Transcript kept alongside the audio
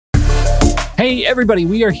Hey, everybody,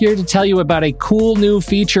 we are here to tell you about a cool new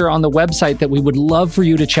feature on the website that we would love for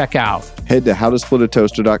you to check out. Head to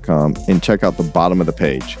howtosplitatoaster.com and check out the bottom of the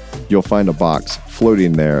page. You'll find a box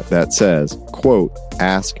floating there that says, quote,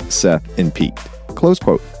 Ask Seth and Pete, close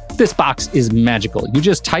quote. This box is magical. You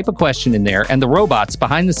just type a question in there, and the robots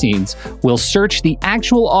behind the scenes will search the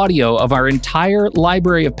actual audio of our entire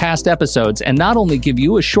library of past episodes and not only give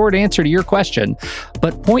you a short answer to your question,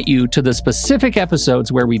 but point you to the specific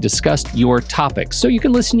episodes where we discussed your topics so you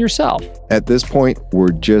can listen yourself. At this point,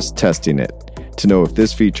 we're just testing it. To know if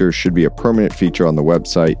this feature should be a permanent feature on the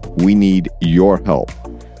website, we need your help.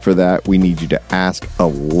 For that, we need you to ask a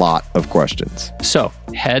lot of questions. So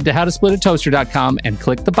head to howtosplitatoaster.com and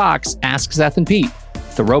click the box, Ask Seth and Pete.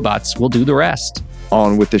 The robots will do the rest.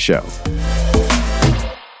 On with the show.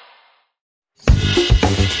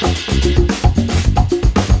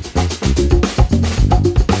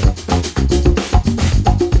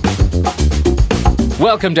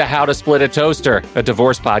 Welcome to How to Split a Toaster, a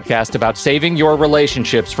divorce podcast about saving your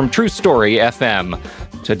relationships from True Story FM.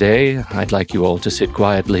 Today, I'd like you all to sit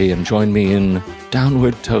quietly and join me in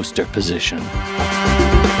downward toaster position.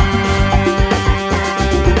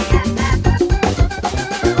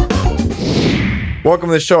 Welcome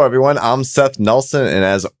to the show, everyone. I'm Seth Nelson, and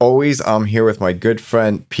as always, I'm here with my good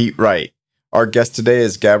friend, Pete Wright. Our guest today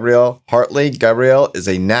is Gabrielle Hartley. Gabrielle is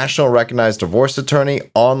a national recognized divorce attorney,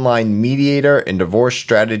 online mediator, and divorce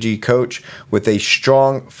strategy coach with a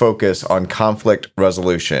strong focus on conflict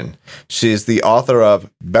resolution. She is the author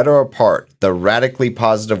of Better Apart, the radically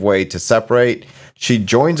positive way to separate. She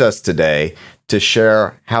joins us today to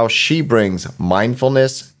share how she brings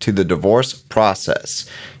mindfulness to the divorce process.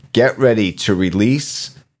 Get ready to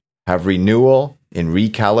release, have renewal, and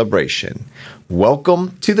recalibration.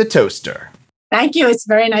 Welcome to the Toaster. Thank you. It's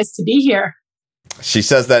very nice to be here. She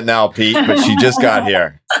says that now, Pete, but she just got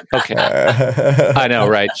here. Okay. I know,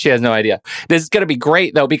 right? She has no idea. This is going to be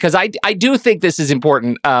great, though, because I do think this is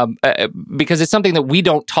important because it's something that we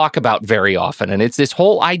don't talk about very often. And it's this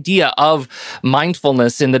whole idea of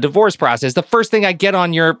mindfulness in the divorce process. The first thing I get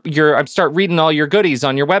on I start reading all your goodies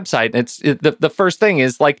on your website. The first thing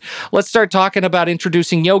is like, let's start talking about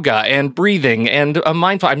introducing yoga and breathing and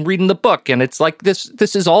mindful. I'm reading the book, and it's like this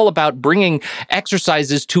is all about bringing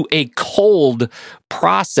exercises to a cold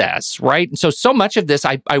process, right? And so much of this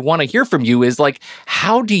I want to hear from you is like,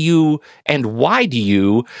 how do you and why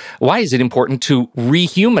is it important to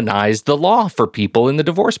rehumanize the law for people in the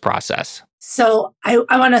divorce process? So I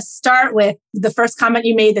want to start with the first comment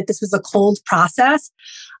you made that this was a cold process.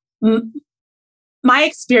 My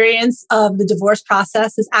experience of the divorce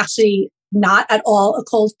process is actually not at all a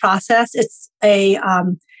cold process. It's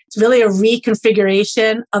really a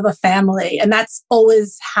reconfiguration of a family. And that's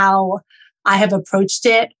always how I have approached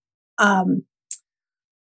it.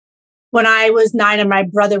 When I was 9 and my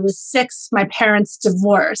brother was 6, my parents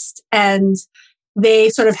divorced, and they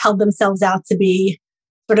sort of held themselves out to be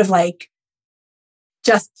sort of like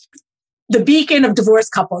just the beacon of divorce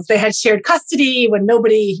couples. They had shared custody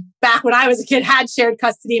back when I was a kid, had shared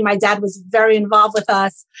custody. My dad was very involved with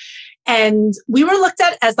us. And we were looked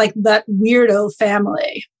at as like that weirdo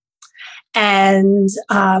family. And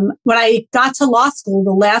when I got to law school,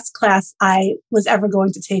 the last class I was ever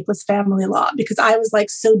going to take was family law because I was like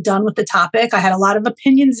so done with the topic. I had a lot of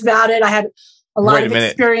opinions about it. I had a lot of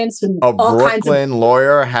experience with all kinds of... A Brooklyn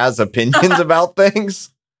lawyer has opinions about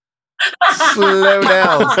things? Slow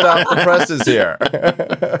down. Stop the presses here.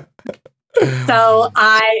 So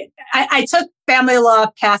I took family law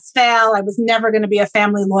pass-fail. I was never going to be a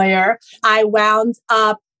family lawyer. I wound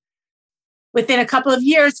up within a couple of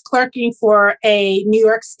years clerking for a New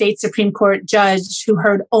York State Supreme Court judge who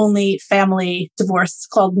heard only family divorce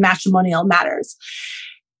called matrimonial matters.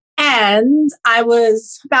 And I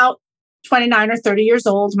was about 29 or 30 years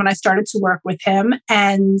old when I started to work with him.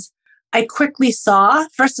 And I quickly saw,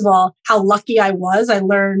 first of all, how lucky I was. I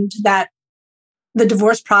learned that the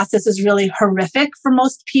divorce process is really horrific for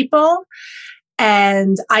most people.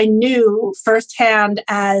 And I knew firsthand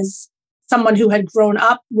as someone who had grown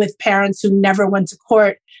up with parents who never went to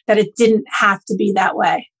court that it didn't have to be that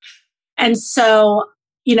way. And so,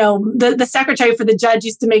 the secretary for the judge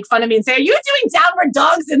used to make fun of me and say, "Are you doing downward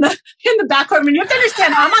dogs in the back courtroom?" You have to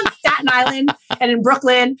understand, I'm on Staten Island and in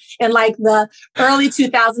Brooklyn in like the early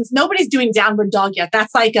 2000s. Nobody's doing downward dog yet.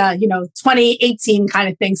 That's like a 2018 kind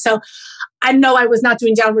of thing. So I know I was not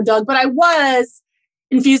doing downward dog, but I was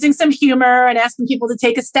infusing some humor and asking people to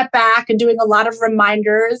take a step back and doing a lot of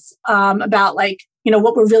reminders about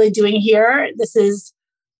what we're really doing here. This is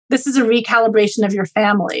a recalibration of your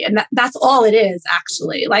family. And that's all it is,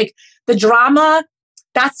 actually. Like the drama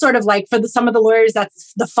that's sort of like for some of the lawyers,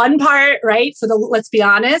 that's the fun part, right? Let's be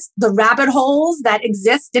honest, the rabbit holes that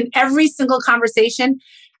exist in every single conversation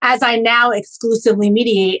as I now exclusively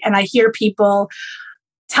mediate and I hear people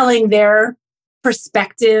telling their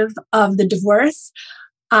perspective of the divorce.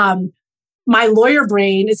 My lawyer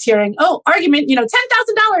brain is hearing, oh, argument, $10,000,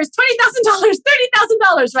 $20,000,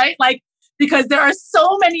 $30,000, right? Like, because there are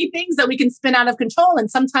so many things that we can spin out of control. And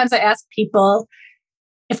sometimes I ask people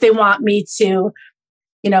if they want me to,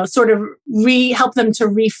 sort of help them to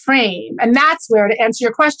reframe. And that's where, to answer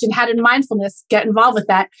your question, how did mindfulness get involved with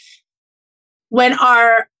that? When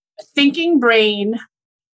our thinking brain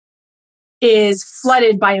is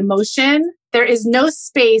flooded by emotion, there is no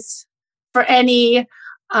space for any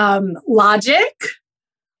logic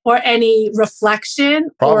or any reflection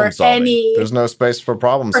problem solving. Any There's no space for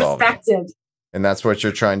problem perspective. Solving. And that's what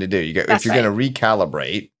you're trying to do. If you're going to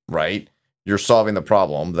recalibrate, right, you're solving the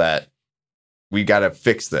problem that we got to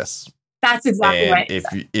fix this. That's exactly right.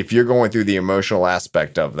 If you're going through the emotional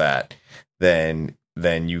aspect of that, then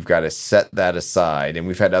you've got to set that aside. And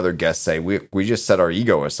we've had other guests say, we just set our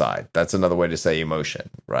ego aside. That's another way to say emotion,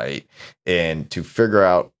 right? And to figure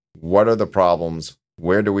out what are the problems,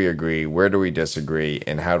 where do we agree, where do we disagree,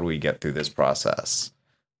 and how do we get through this process?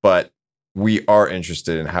 But we are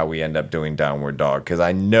interested in how we end up doing Downward Dog, because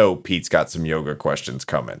I know Pete's got some yoga questions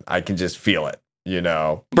coming. I can just feel it,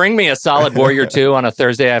 Bring me a solid Warrior 2 on a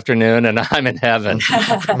Thursday afternoon, and I'm in heaven.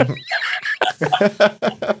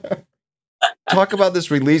 Talk about this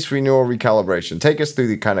release, renewal, recalibration. Take us through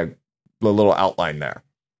the little outline there.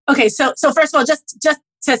 Okay, so first of all, just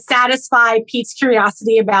to satisfy Pete's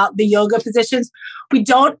curiosity about the yoga positions, we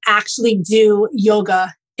don't actually do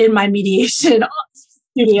yoga in my mediation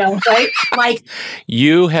studio, right? Like,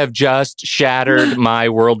 you have just shattered my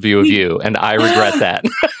worldview of you, and I regret that.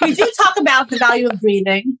 We do talk about the value of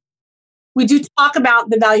breathing. We do talk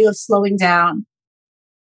about the value of slowing down.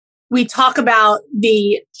 We talk about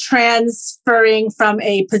the transferring from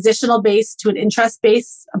a positional based to an interest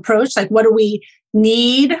based approach. Like, what do we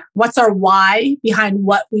need? What's our why behind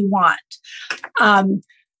what we want?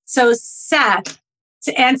 So, Seth,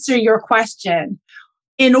 to answer your question,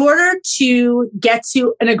 in order to get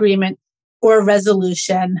to an agreement or a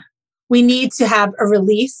resolution, we need to have a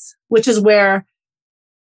release, which is where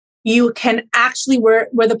you can actually, where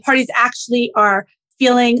the parties actually are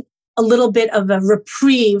feeling a little bit of a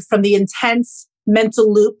reprieve from the intense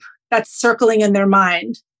mental loop that's circling in their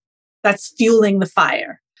mind, that's fueling the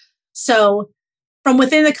fire. So from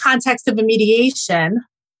within the context of a mediation,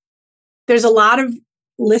 there's a lot of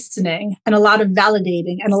listening and a lot of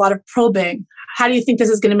validating and a lot of probing. How do you think this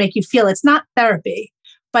is going to make you feel? It's not therapy,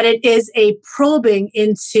 but it is a probing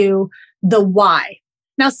into the why.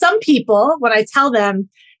 Now, some people, when I tell them,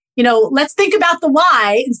 let's think about the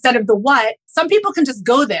why instead of the what, some people can just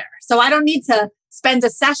go there. So I don't need to spend a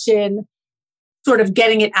session sort of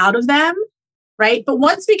getting it out of them, right? But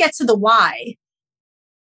once we get to the why,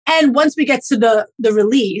 and once we get to the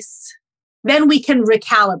release, then we can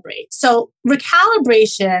recalibrate. So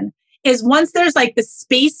recalibration is once there's like the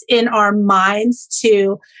space in our minds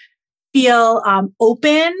to feel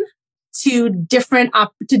open to different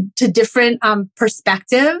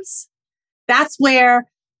perspectives. That's where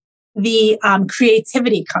the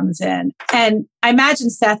creativity comes in. And I imagine,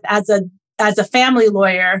 Seth, as a family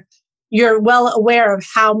lawyer, you're well aware of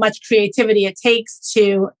how much creativity it takes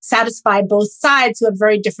to satisfy both sides who have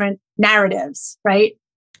very different narratives, right?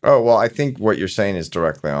 Oh, well, I think what you're saying is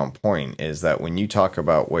directly on point, is that when you talk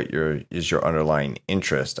about what is your underlying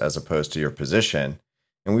interest as opposed to your position,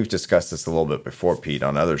 and we've discussed this a little bit before, Pete,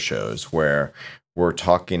 on other shows, where we're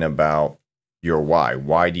talking about your why.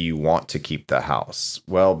 Why do you want to keep the house?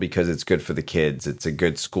 Well, because it's good for the kids. It's a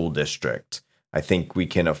good school district. I think we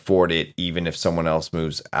can afford it even if someone else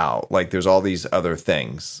moves out. Like, there's all these other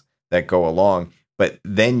things that go along. But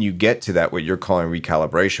then you get to that, what you're calling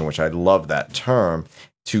recalibration, which I love that term,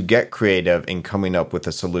 to get creative in coming up with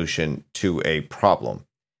a solution to a problem.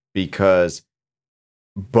 Because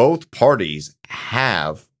both parties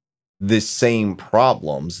have the same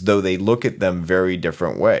problems, though they look at them very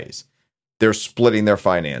different ways. They're splitting their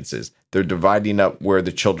finances. They're dividing up where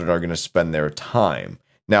the children are going to spend their time.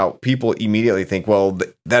 Now, people immediately think, well,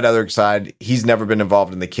 that other side, he's never been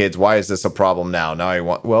involved in the kids. Why is this a problem now?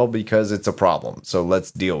 Well, because it's a problem. So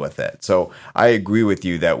let's deal with it. So I agree with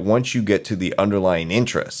you that once you get to the underlying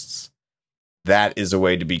interests, that is a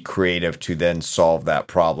way to be creative to then solve that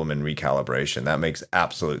problem in recalibration. That makes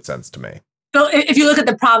absolute sense to me. So if you look at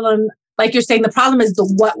the problem, like you're saying, the problem is the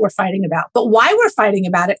what we're fighting about. But why we're fighting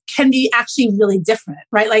about it can be actually really different,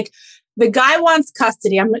 right? Like the guy wants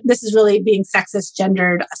custody. This is really being sexist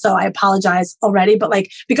gendered, so I apologize already, but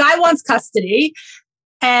like the guy wants custody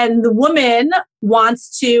and the woman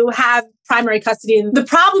wants to have primary custody. And the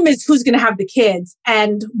problem is who's going to have the kids.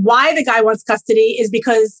 And why the guy wants custody is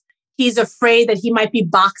because he's afraid that he might be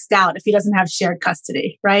boxed out if he doesn't have shared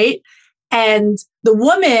custody, right? And the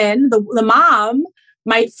woman, the mom,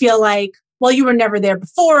 might feel like, well, you were never there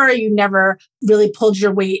before. You never really pulled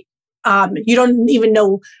your weight. You don't even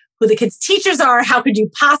know who the kids' teachers are. How could you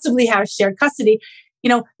possibly have shared custody?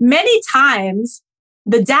 Many times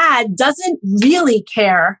the dad doesn't really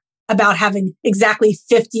care about having exactly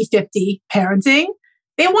 50-50 parenting.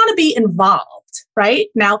 They want to be involved, right?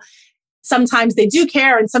 Now, sometimes they do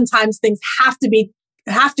care and sometimes things have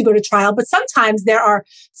to go to trial, but sometimes there are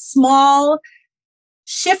small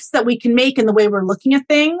shifts that we can make in the way we're looking at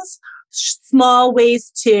things, small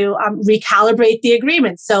ways to recalibrate the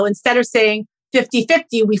agreement. So instead of saying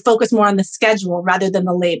 50-50, we focus more on the schedule rather than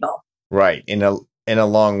the label. Right. And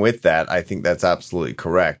along with that, I think that's absolutely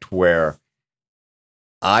correct, where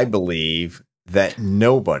I believe that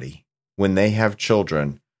nobody, when they have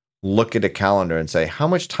children, look at a calendar and say, how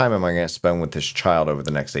much time am I going to spend with this child over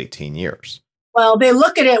the next 18 years? Well, they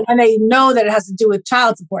look at it when they know that it has to do with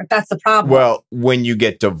child support. That's the problem. Well, when you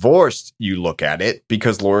get divorced, you look at it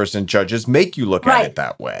because lawyers and judges make you look at it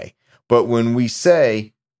that way. But when we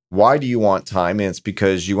say, why do you want time? And it's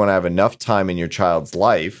because you want to have enough time in your child's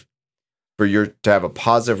life for to have a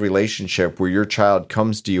positive relationship where your child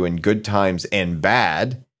comes to you in good times and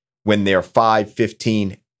bad when they're 5,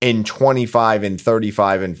 15, and 25, and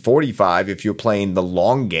 35, and 45, if you're playing the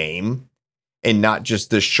long game and not just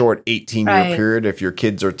this short 18-year period. If your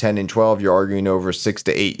kids are 10 and 12, you're arguing over 6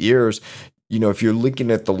 to 8 years. If you're looking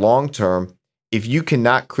at the long term, if you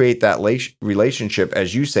cannot create that relationship,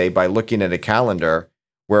 as you say, by looking at a calendar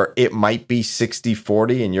where it might be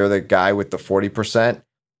 60-40 and you're the guy with the 40%,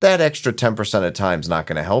 that extra 10% of time is not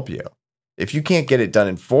going to help you. If you can't get it done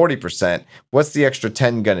in 40%, what's the extra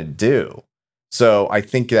 10 going to do? So I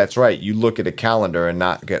think that's right. You look at a calendar and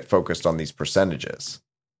not get focused on these percentages.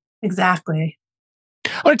 Exactly.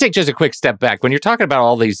 I want to take just a quick step back. When you're talking about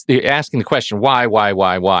all these, you're asking the question, why?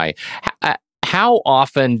 How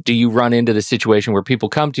often do you run into the situation where people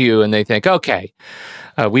come to you and they think, okay,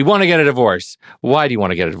 we want to get a divorce. Why do you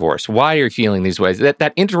want to get a divorce? Why are you feeling these ways?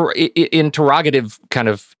 That interrogative kind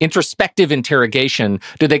of introspective interrogation,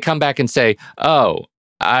 do they come back and say, oh,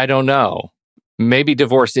 I don't know. Maybe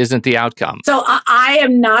divorce isn't the outcome. So I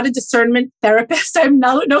am not a discernment therapist. I'm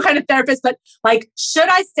no kind of therapist, but like, should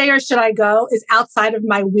I stay or should I go is outside of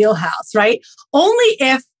my wheelhouse, right? Only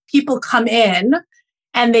if people come in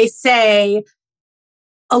and they say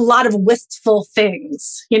a lot of wistful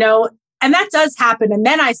things, and that does happen. And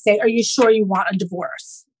then I say, are you sure you want a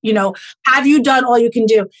divorce? Have you done all you can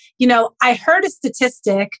do? I heard a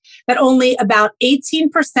statistic that only about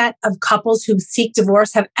 18% of couples who seek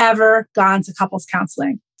divorce have ever gone to couples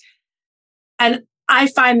counseling. And I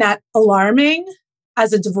find that alarming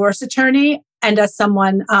as a divorce attorney and as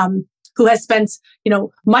someone who has spent,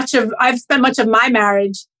 I've spent much of my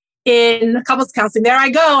marriage in couples counseling. There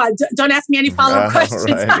I go. Don't ask me any follow-up questions.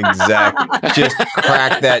 Right, exactly. Just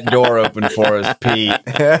crack that door open for us, Pete.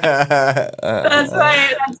 That's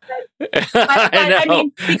right. But I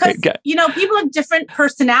mean, because, people have different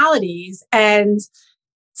personalities and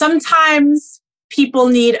sometimes people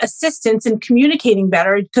need assistance in communicating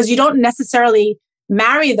better because you don't necessarily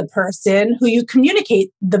marry the person who you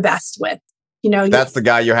communicate the best with. That's the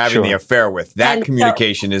guy you're having the affair with. That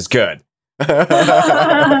communication is good. That's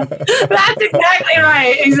exactly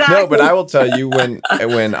right. Exactly. No, but I will tell you, when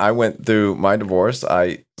I went through my divorce,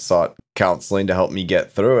 I sought counseling to help me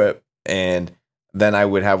get through it. And then I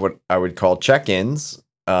would have what I would call check-ins,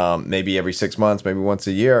 maybe every 6 months, maybe once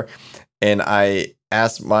a year. And I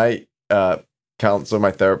asked my counselor,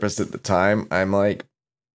 my therapist at the time, I'm like,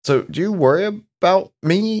 so do you worry about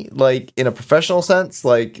me, like in a professional sense?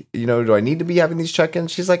 Like, do I need to be having these check-ins?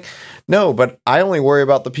 She's like, no, but I only worry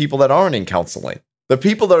about the people that aren't in counseling. The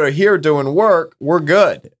people that are here doing work, we're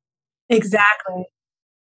good. Exactly.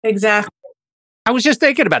 I was just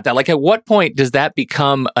thinking about that. Like, at what point does that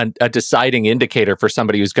become a deciding indicator for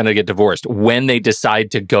somebody who's going to get divorced when they decide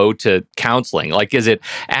to go to counseling? Like, is it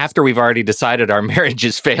after we've already decided our marriage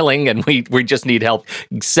is failing and we just need help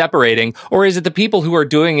separating? Or is it the people who are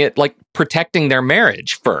doing it, like protecting their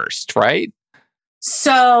marriage first, right?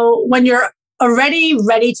 So when you're already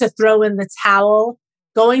ready to throw in the towel,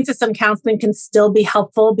 going to some counseling can still be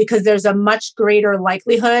helpful because there's a much greater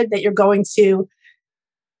likelihood that you're going to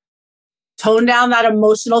tone down that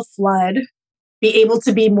emotional flood, be able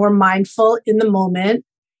to be more mindful in the moment,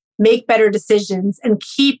 make better decisions, and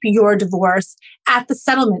keep your divorce at the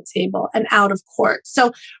settlement table and out of court.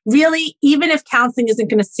 So really, even if counseling isn't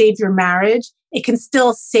going to save your marriage, it can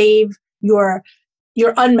still save your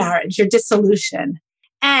unmarriage, your dissolution.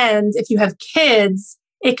 And if you have kids,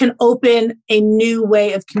 it can open a new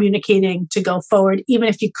way of communicating to go forward, even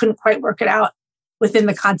if you couldn't quite work it out within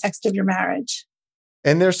the context of your marriage.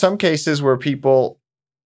 And there's some cases where people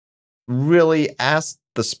really ask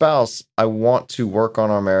the spouse, I want to work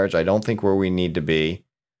on our marriage. I don't think where we need to be.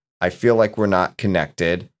 I feel like we're not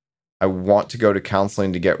connected. I want to go to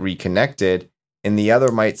counseling to get reconnected. And the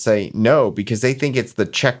other might say no, because they think it's the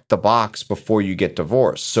check the box before you get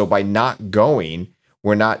divorced. So by not going,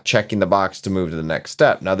 we're not checking the box to move to the next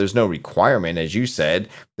step. Now, there's no requirement. As you said,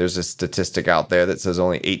 there's a statistic out there that says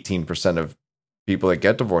only 18% of people that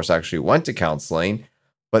get divorced actually went to counseling.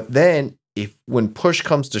 But then when push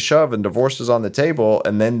comes to shove and divorce is on the table,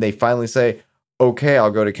 and then they finally say, okay, I'll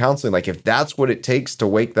go to counseling. Like if that's what it takes to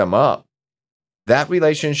wake them up, that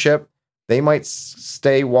relationship, they might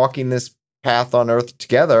stay walking this path on earth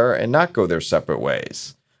together and not go their separate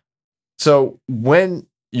ways. So when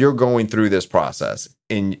you're going through this process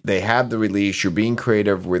and they have the release, you're being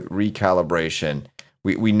creative with recalibration.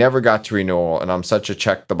 We never got to renewal, and I'm such a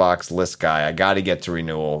check the box list guy. I got to get to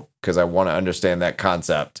renewal because I want to understand that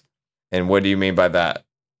concept. And what do you mean by that?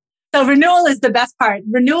 So renewal is the best part.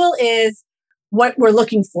 Renewal is what we're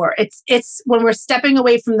looking for. It's when we're stepping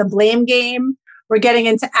away from the blame game, we're getting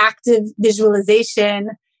into active visualization.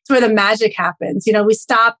 It's where the magic happens. We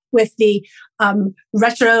stop with the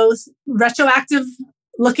retroactive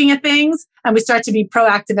looking at things, and we start to be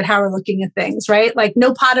proactive at how we're looking at things, right? Like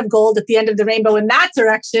no pot of gold at the end of the rainbow in that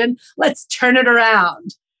direction. Let's turn it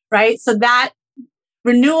around, right? So that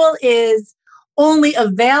renewal is only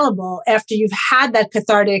available after you've had that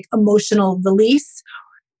cathartic emotional release.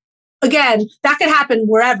 Again, that could happen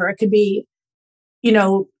wherever. It could be,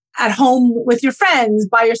 at home with your friends,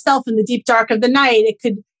 by yourself in the deep dark of the night.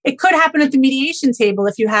 It could happen at the mediation table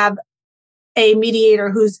if you have a mediator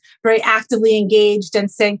who's very actively engaged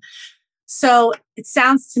and saying, so it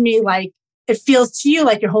sounds to me like it feels to you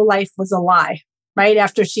like your whole life was a lie, right?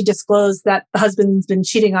 After she disclosed that the husband's been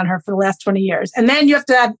cheating on her for the last 20 years. And then you have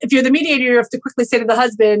to if you're the mediator, you have to quickly say to the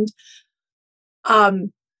husband,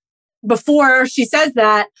 before she says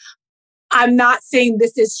that, I'm not saying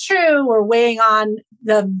this is true or weighing on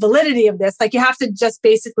the validity of this. Like you have to just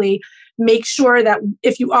basically make sure that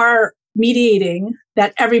if you are mediating,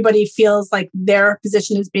 that everybody feels like their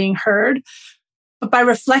position is being heard. But by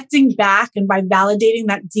reflecting back and by validating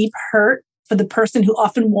that deep hurt for the person who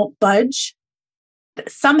often won't budge,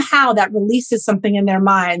 somehow that releases something in their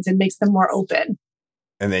minds and makes them more open.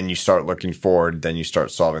 And then you start looking forward, then you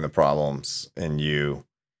start solving the problems and you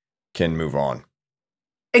can move on.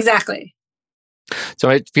 Exactly. So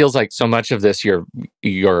it feels like so much of this, you're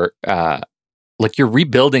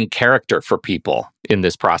rebuilding character for people in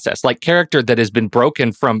this process, like character that has been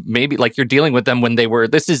broken from maybe like you're dealing with them when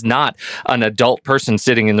this is not an adult person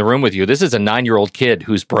sitting in the room with you. This is a 9-year-old kid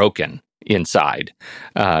who's broken inside,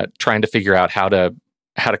 trying to figure out how to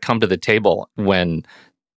come to the table when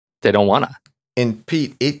they don't want to. And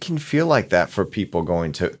Pete, it can feel like that for people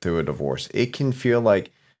going through a divorce. It can feel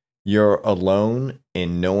like you're alone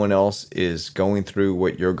and no one else is going through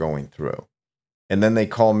what you're going through. And then they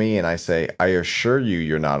call me and I say, I assure you,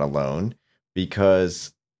 you're not alone,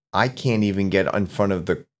 because I can't even get in front of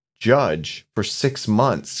the judge for 6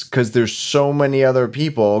 months because there's so many other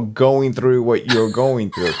people going through what you're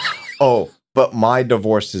going through. Oh, but my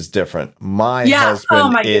divorce is different. My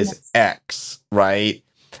husband is X, right?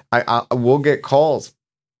 I will get calls.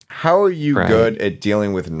 How are you good at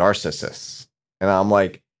dealing with narcissists? And I'm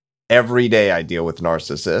like, every day I deal with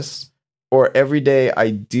narcissists, or every day I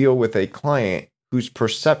deal with a client whose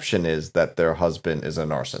perception is that their husband is a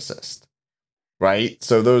narcissist, right?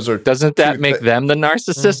 So those are... Doesn't that make them the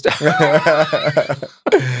narcissist?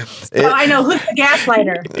 I know who's the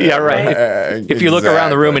gaslighter. Yeah, right. If you look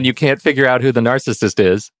around the room and you can't figure out who the narcissist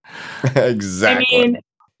is. Exactly. I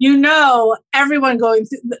mean, everyone going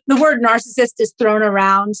through... The word narcissist is thrown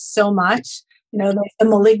around so much. There's the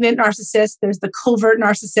malignant narcissist, there's the covert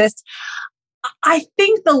narcissist. I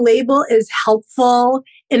think the label is helpful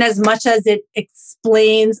in as much as it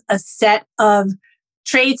explains a set of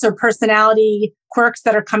traits or personality quirks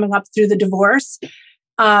that are coming up through the divorce.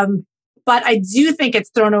 But I do think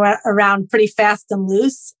it's thrown around pretty fast and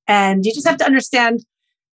loose. And you just have to understand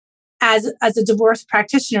as a divorce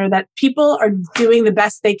practitioner that people are doing the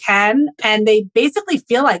best they can. And they basically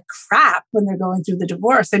feel like crap when they're going through the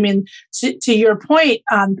divorce. I mean, to your point,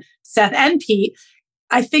 Seth and Pete,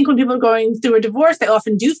 I think when people are going through a divorce, they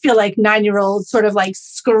often do feel like 9-year-olds sort of like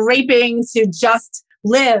scraping to just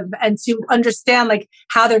live and to understand like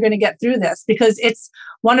how they're going to get through this, because it's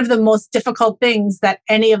one of the most difficult things that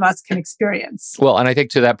any of us can experience. Well, and I think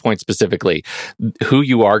to that point specifically, who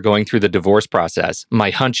you are going through the divorce process, my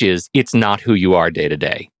hunch is it's not who you are day to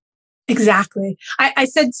day. Exactly. I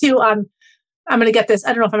said to, I'm going to get this, I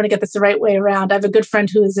don't know if I'm going to get this the right way around. I have a good friend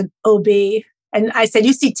who is an OB. And I said,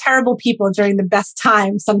 you see terrible people during the best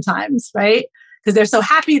times sometimes, right? Because they're so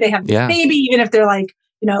happy they have this baby, even if they're like,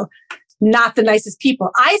 not the nicest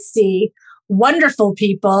people. I see wonderful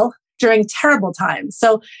people during terrible times.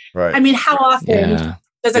 So, I mean, how often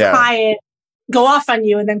does a client go off on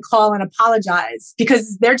you and then call and apologize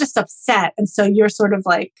because they're just upset? And so you're sort of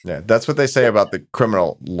like... Yeah, that's what they say about the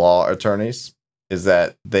criminal law attorneys, is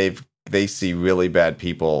that they see really bad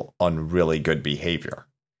people on really good behavior.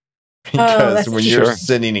 Because when you're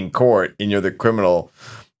sitting in court and you're the criminal,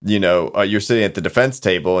 you're sitting at the defense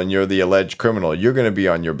table and you're the alleged criminal, you're going to be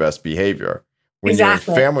on your best behavior. When you're in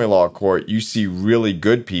family law court, you see really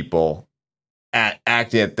good people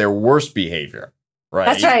acting at their worst behavior, right?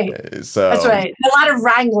 That's right. That's right. A lot of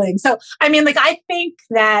wrangling. So, I mean, like, I think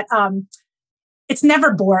that it's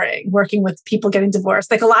never boring working with people getting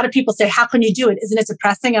divorced. Like, a lot of people say, how can you do it? Isn't it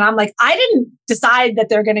depressing? And I'm like, I didn't decide that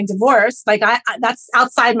they're getting divorced. Like, that's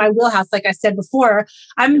outside my wheelhouse. Like I said before,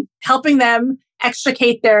 I'm helping them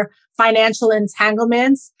extricate their financial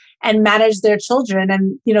entanglements and manage their children.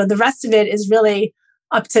 And, the rest of it is really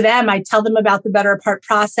up to them. I tell them about the Better Apart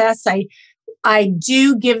process. I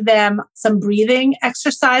do give them some breathing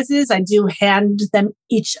exercises. I do hand them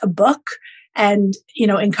each a book and,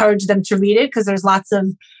 encourage them to read it, because there's lots of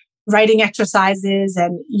writing exercises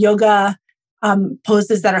and yoga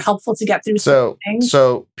poses that are helpful to get through.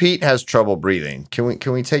 So Pete has trouble breathing. Can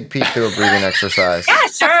we take Pete through a breathing exercise? Yeah,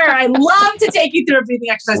 sure. I'd love to take you through a breathing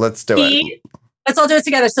exercise. Let's do it. Let's all do it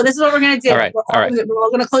together. So this is what we're going to do. All right. We're all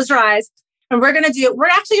going to close our eyes, and we're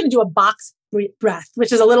actually going to do a box breath,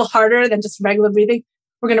 which is a little harder than just regular breathing.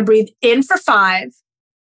 We're going to breathe in for 5.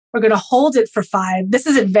 We're going to hold it for 5. This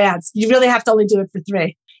is advanced. You really have to only do it for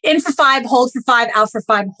 3. In for 5, hold for 5, out for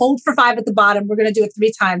 5, hold for 5 at the bottom. We're going to do it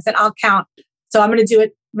 3 times, and I'll count. So I'm going to do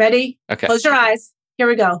it. Ready? Okay. Close your eyes. Here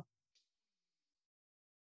we go.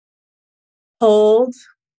 Hold.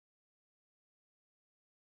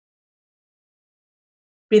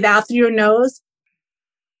 Breathe out through your nose.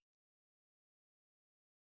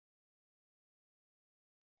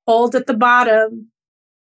 Hold at the bottom.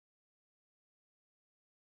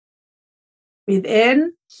 Breathe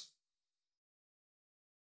in.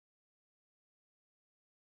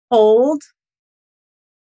 Hold.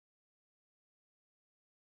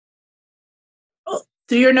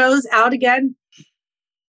 Through your nose, out again.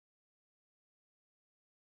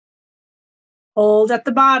 Hold at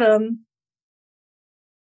the bottom.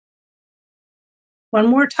 One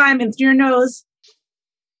more time, in through your nose.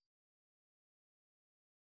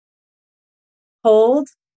 Hold.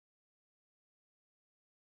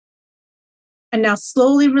 And now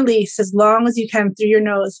slowly release as long as you can through your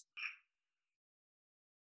nose.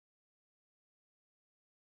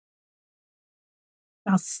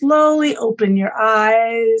 Now slowly open your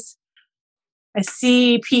eyes. I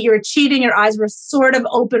see, Pete, you're cheating. Your eyes were sort of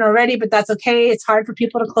open already, but that's okay. It's hard for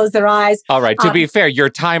people to close their eyes. All right. To be fair, your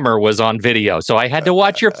timer was on video, so I had to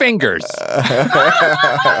watch your fingers.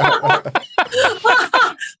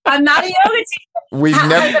 I'm not a yoga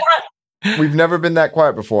teacher. We've never been that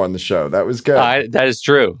quiet before on the show. That was good. That is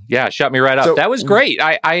true. Yeah, shut me right up. That was great.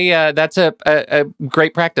 That's a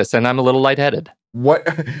great practice, and I'm a little lightheaded. What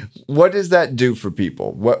does that do for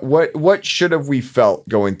people? What should have we felt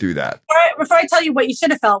going through that? All right, before I tell you what you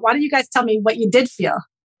should have felt, why don't you guys tell me what you did feel?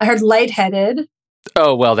 I heard lightheaded.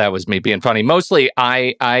 Oh, well, that was me being funny. Mostly,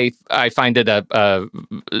 I find it a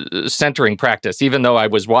centering practice. Even though I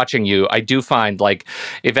was watching you, I do find like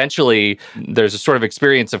eventually there's a sort of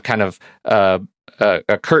experience of kind of a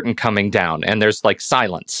curtain coming down, and there's like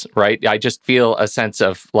silence, right? I just feel a sense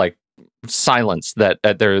of like silence that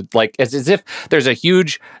they're like as if there's a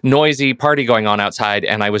huge noisy party going on outside,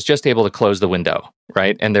 and I was just able to close the window,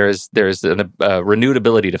 right? And there's a renewed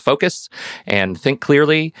ability to focus and think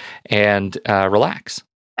clearly and relax.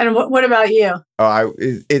 And what about you?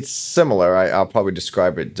 It's similar. I'll probably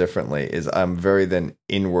describe it differently. Is I'm very then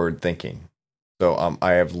inward thinking, so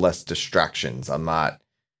I have less distractions. I'm not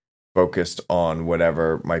focused on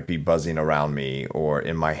whatever might be buzzing around me or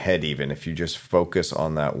in my head. Even if you just focus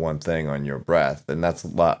on that one thing, on your breath, and that's a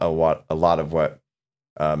lot of what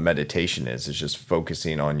meditation is just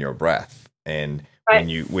focusing on your breath. And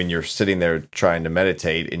Right. when you're sitting there trying to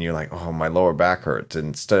meditate and you're like, oh, my lower back hurts. And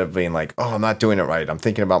instead of being like, oh, I'm not doing it right, I'm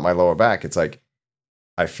thinking about my lower back. It's like,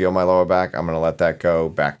 I feel my lower back. I'm going to let that go,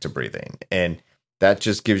 back to breathing. And that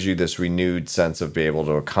just gives you this renewed sense of being able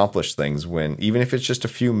to accomplish things when, even if it's just a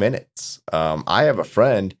few minutes. I have a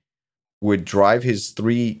friend would drive his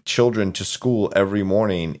 3 children to school every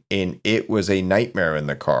morning, and it was a nightmare in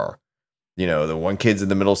the car. You know, the one kid's in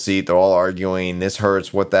the middle seat, they're all arguing, this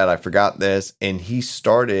hurts, what that, I forgot this. And he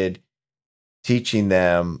started teaching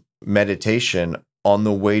them meditation on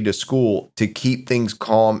the way to school to keep things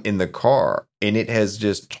calm in the car. And it has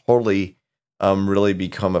just totally really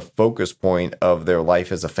become a focus point of their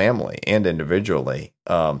life as a family and individually.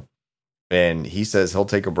 And he says he'll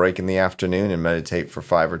take a break in the afternoon and meditate for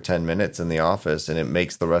 5 or 10 minutes in the office, and it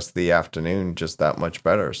makes the rest of the afternoon just that much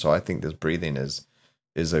better. So I think this breathing is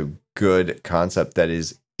a good concept that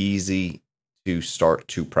is easy to start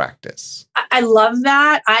to practice. I love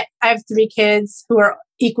that. I have 3 kids who are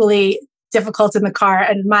equally difficult in the car,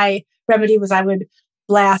 and my remedy was I would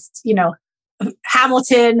blast,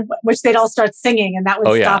 Hamilton, which they'd all start singing, and that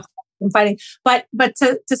would stop them fighting. But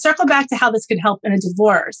to circle back to how this can help in a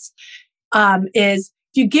divorce, is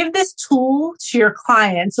if you give this tool to your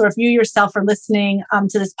clients, or if you yourself are listening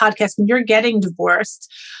to this podcast when you're getting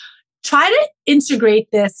divorced, try to integrate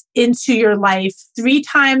this into your life 3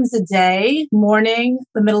 times a day, morning,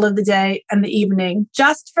 the middle of the day, and the evening,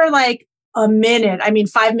 just for like a minute. I mean,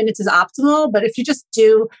 5 minutes is optimal, but if you just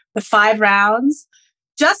do the 5 rounds,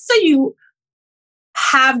 just so you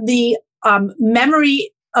have the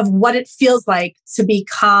memory of what it feels like to be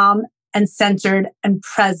calm and centered and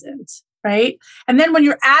present, right? And then when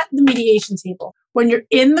you're at the mediation table, when you're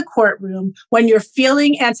in the courtroom, when you're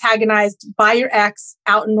feeling antagonized by your ex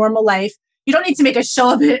out in normal life, you don't need to make a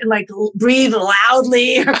show of it and like breathe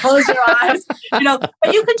loudly or close your eyes,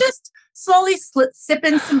 but you can just slowly sip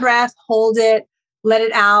in some breath, hold it, let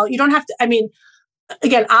it out. You don't have to,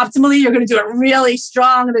 again, optimally, you're going to do it really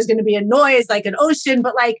strong and there's going to be a noise like an ocean,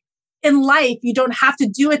 but like in life, you don't have to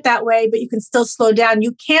do it that way, but you can still slow down.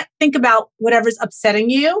 You can't think about whatever's upsetting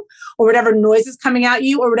you or whatever noise is coming at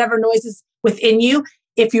you or whatever noise is within you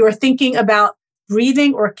if you are thinking about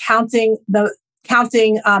breathing or counting the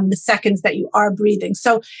seconds that you are breathing.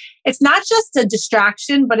 So it's not just a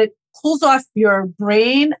distraction, but it pulls off your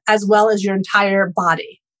brain as well as your entire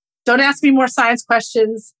body. Don't ask me more science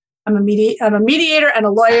questions. I'm a mediator and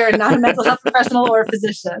a lawyer and not a mental health professional or a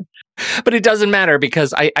physician. But it doesn't matter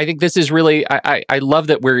because I think this is really, I love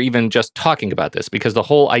that we're even just talking about this because the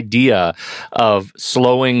whole idea of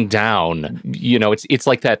slowing down, it's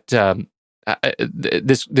like that,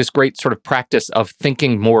 this great sort of practice of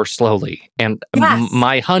thinking more slowly. And yes.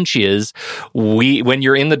 My hunch is when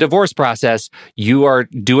you're in the divorce process, you are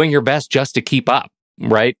doing your best just to keep up.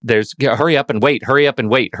 Right? There's hurry up and wait, hurry up and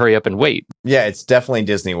wait, hurry up and wait. Yeah, it's definitely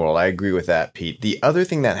Disney World. I agree with that, Pete. The other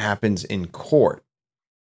thing that happens in court,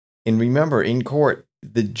 and remember, in court,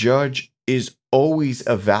 the judge is always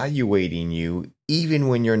evaluating you, even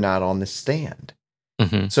when you're not on the stand.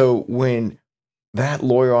 Mm-hmm. So when that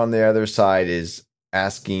lawyer on the other side is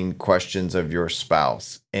asking questions of your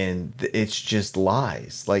spouse, and it's just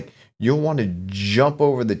lies, like you'll want to jump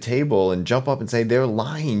over the table and jump up and say, they're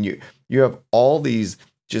lying. You have all these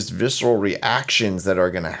just visceral reactions that are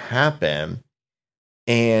going to happen.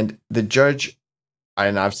 And the judge,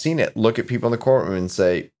 and I've seen it, look at people in the courtroom and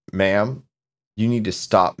say, ma'am, you need to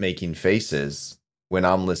stop making faces when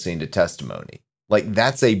I'm listening to testimony. Like,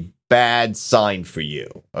 that's a bad sign for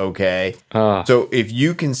you, okay? So if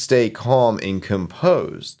you can stay calm and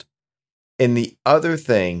composed, and the other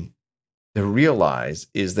thing to realize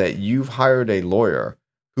is that you've hired a lawyer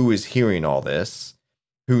who is hearing all this,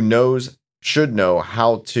 who should know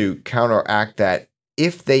how to counteract that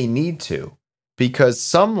if they need to, because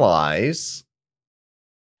some lies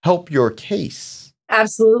help your case.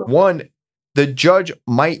 Absolutely. One, the judge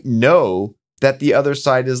might know that the other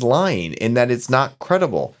side is lying and that it's not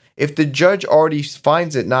credible. If the judge already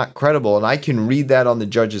finds it not credible, and I can read that on the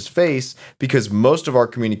judge's face because most of our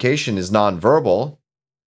communication is nonverbal,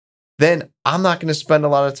 then I'm not going to spend a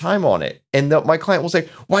lot of time on it. And my client will say,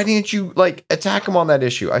 why didn't you attack him on that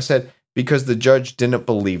issue? I said, because the judge didn't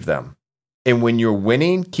believe them. And when you're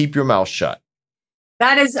winning, keep your mouth shut.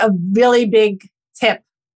 That is a really big tip,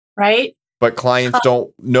 right? But clients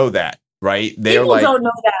don't know that, right? People don't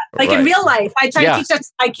know that. Like in real life, I try to teach that to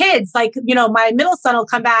my kids. Like, my middle son will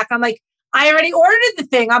come back. I'm like, I already ordered the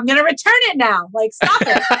thing. I'm going to return it now. Like, stop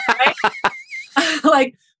it.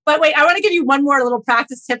 Right? But wait, I want to give you one more little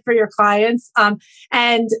practice tip for your clients.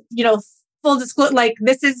 And, full disclosure,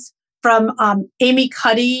 this is from Amy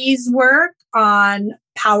Cuddy's work. on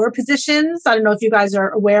power positions. I don't know if you guys are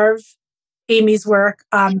aware of Amy's work.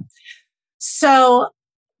 So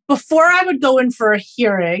before I would go in for a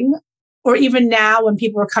hearing, or even now when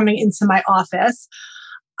people are coming into my office,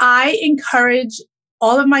 I encourage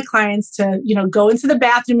all of my clients to, go into the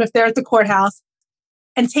bathroom if they're at the courthouse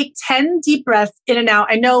and take 10 deep breaths in and out.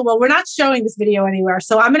 I know, well, we're not showing this video anywhere,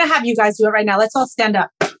 so I'm going to have you guys do it right now. Let's all stand up.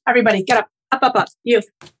 Everybody, get up, up, up, up. You.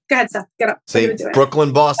 Go ahead, Seth. Get up. Say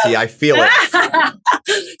Brooklyn Bossy. I feel it.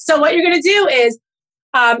 So what you're going to do is,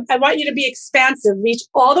 I want you to be expansive. Reach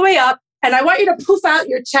all the way up, and I want you to poof out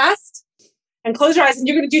your chest and close your eyes, and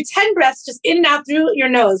you're going to do 10 breaths just in and out through your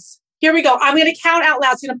nose. Here we go. I'm going to count out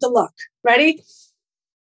loud, so you don't have to look. Ready?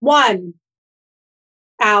 1.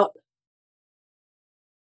 Out.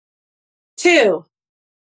 2.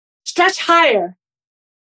 Stretch higher.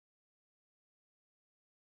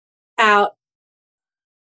 Out.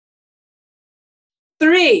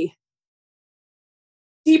 3.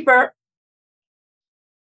 Deeper.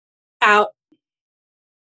 Out.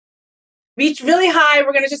 Reach really high.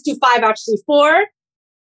 We're going to just do 5, actually. 4.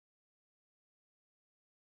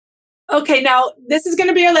 Okay, now this is going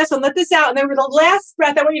to be your last one. Let this out. And then with the last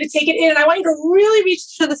breath, I want you to take it in. And I want you to really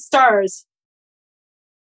reach to the stars.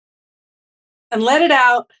 And let it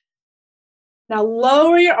out. Now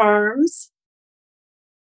lower your arms.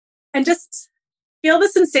 And just feel the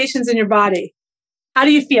sensations in your body. How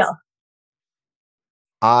do you feel?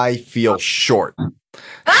 I feel short.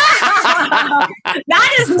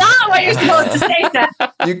 That is not what you're supposed to say, Seth.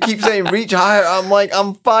 You keep saying reach higher. I'm like,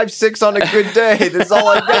 I'm 5'6" on a good day. This is all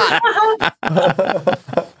I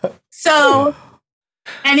got. So,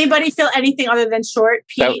 anybody feel anything other than short,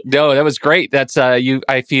 Pete? No, that was great. That's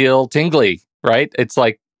I feel tingly, right? It's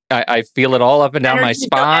like I feel it all up and down my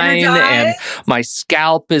spine, and my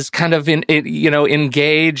scalp is kind of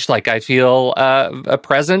engaged. Like I feel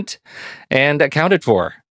present and accounted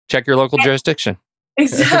for. Check your local jurisdiction.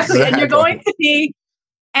 Exactly. And you're going to be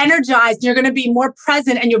energized. You're going to be more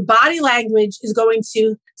present, and your body language is going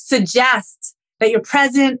to suggest that you're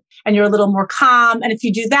present and you're a little more calm. And if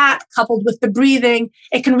you do that, coupled with the breathing,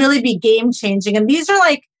 it can really be game changing. And these are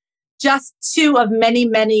like just 2 of many,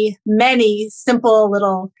 many, many simple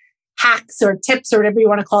little hacks or tips or whatever you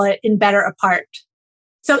want to call it in Better Apart.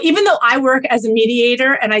 So even though I work as a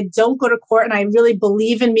mediator and I don't go to court, and I really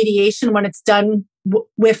believe in mediation when it's done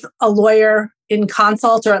with a lawyer in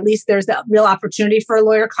consult, or at least there's that real opportunity for a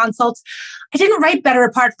lawyer consult, I didn't write Better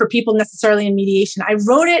Apart for people necessarily in mediation. I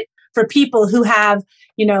wrote it for people who have,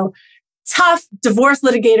 tough divorce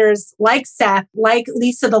litigators like Seth, like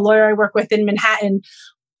Lisa, the lawyer I work with in Manhattan.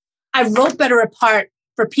 I wrote Better Apart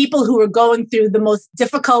for people who are going through the most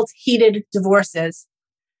difficult, heated divorces,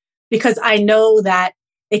 because I know that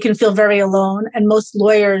they can feel very alone, and most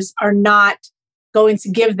lawyers are not going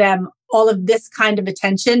to give them all of this kind of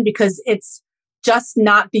attention because it's just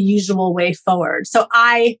not the usual way forward. So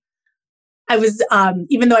I was,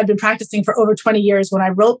 even though I'd been practicing for over 20 years, when I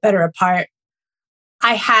wrote Better Apart,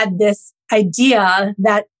 I had this idea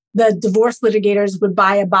that the divorce litigators would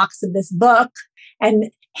buy a box of this book and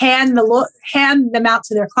hand them out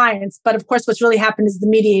to their clients. But of course, what's really happened is the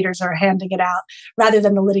mediators are handing it out rather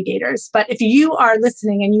than the litigators. But if you are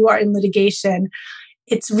listening and you are in litigation,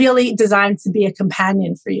 it's really designed to be a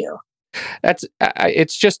companion for you.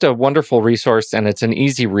 It's just a wonderful resource, and it's an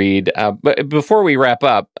easy read. But before we wrap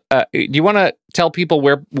up, do you want to tell people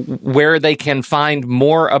where they can find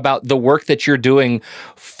more about the work that you're doing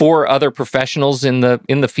for other professionals in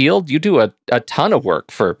the field? You do a ton of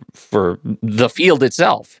work for the field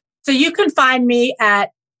itself. So you can find me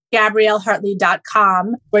at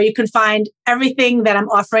GabrielleHartley.com, where you can find everything that I'm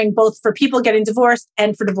offering, both for people getting divorced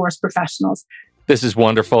and for divorce professionals. This is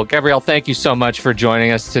wonderful. Gabrielle, thank you so much for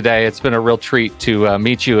joining us today. It's been a real treat to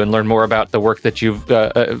meet you and learn more about the work that you've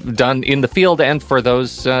done in the field and for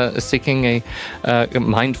those seeking a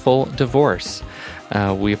mindful divorce.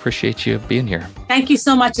 We appreciate you being here. Thank you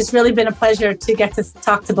so much. It's really been a pleasure to get to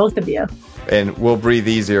talk to both of you. And we'll breathe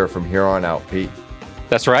easier from here on out, Pete.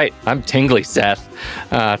 That's right. I'm tingly, Seth.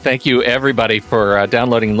 Thank you, everybody, for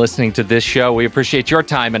downloading and listening to this show. We appreciate your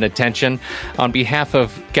time and attention. On behalf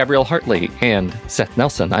of Gabrielle Hartley and Seth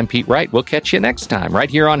Nelson, I'm Pete Wright. We'll catch you next time right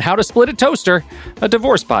here on How to Split a Toaster, a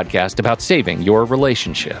divorce podcast about saving your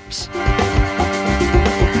relationships.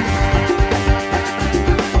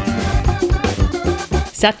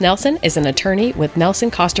 Seth Nelson is an attorney with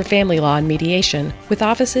Nelson Koster Family Law and Mediation, with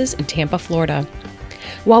offices in Tampa, Florida.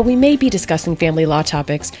 While we may be discussing family law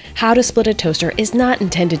topics, How to Split a Toaster is not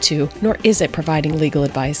intended to, nor is it providing legal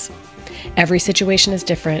advice. Every situation is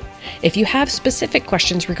different. If you have specific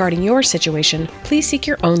questions regarding your situation, please seek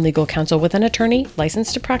your own legal counsel with an attorney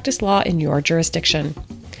licensed to practice law in your jurisdiction.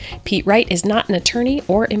 Pete Wright is not an attorney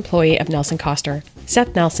or employee of Nelson Coster.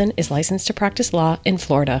 Seth Nelson is licensed to practice law in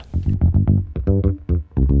Florida.